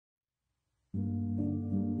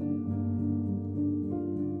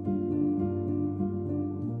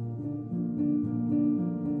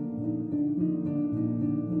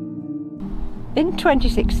In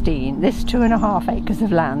 2016, this 2.5 acres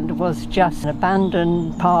of land was just an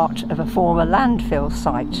abandoned part of a former landfill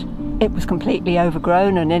site. It was completely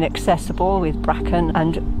overgrown and inaccessible with bracken,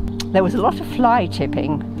 and there was a lot of fly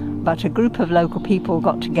tipping, but a group of local people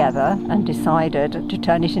got together and decided to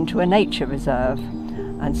turn it into a nature reserve.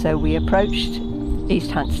 And so we approached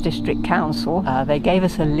East Hants District Council. They gave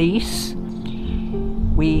us a lease.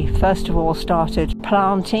 We first of all started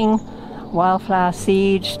planting wildflower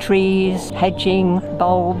seeds, trees, hedging,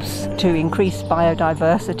 bulbs to increase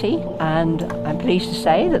biodiversity, and I'm pleased to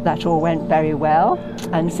say that that all went very well.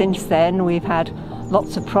 And since then we've had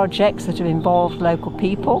lots of projects that have involved local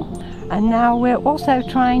people, and now we're also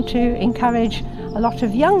trying to encourage a lot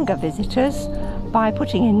of younger visitors by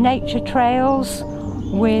putting in nature trails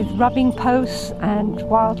with rubbing posts and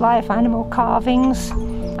wildlife animal carvings,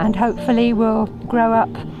 and hopefully we'll grow up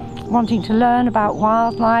wanting to learn about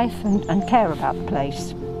wildlife and care about the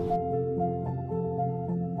place.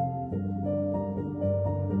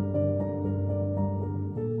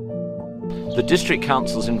 The District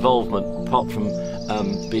Council's involvement, apart from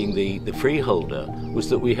being the freeholder, was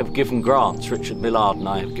that we have given grants. Richard Millard and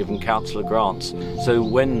I have given councillor grants. So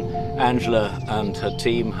when Angela and her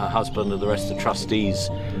team, her husband and the rest of the trustees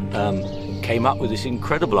came up with this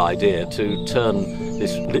incredible idea to turn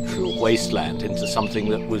this literal wasteland into something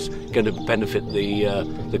that was going to benefit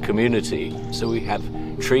the community. So we have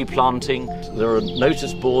tree planting, there are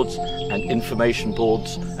notice boards and information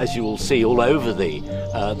boards, as you will see, all over the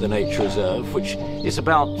nature reserve, which is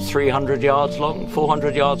about 300 yards long,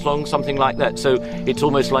 400 yards long, something like that. So it's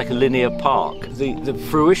almost like a linear park. The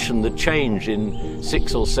fruition, the change in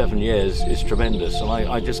 6 or 7 years is tremendous, and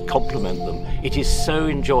I just compliment them. It is so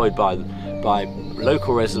enjoyed by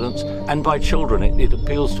local residents and by children. It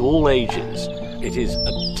appeals to all ages. It is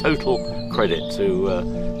a total credit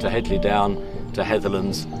to Headley Down, to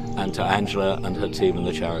Heatherlands and to Angela and her team and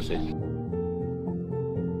the charity.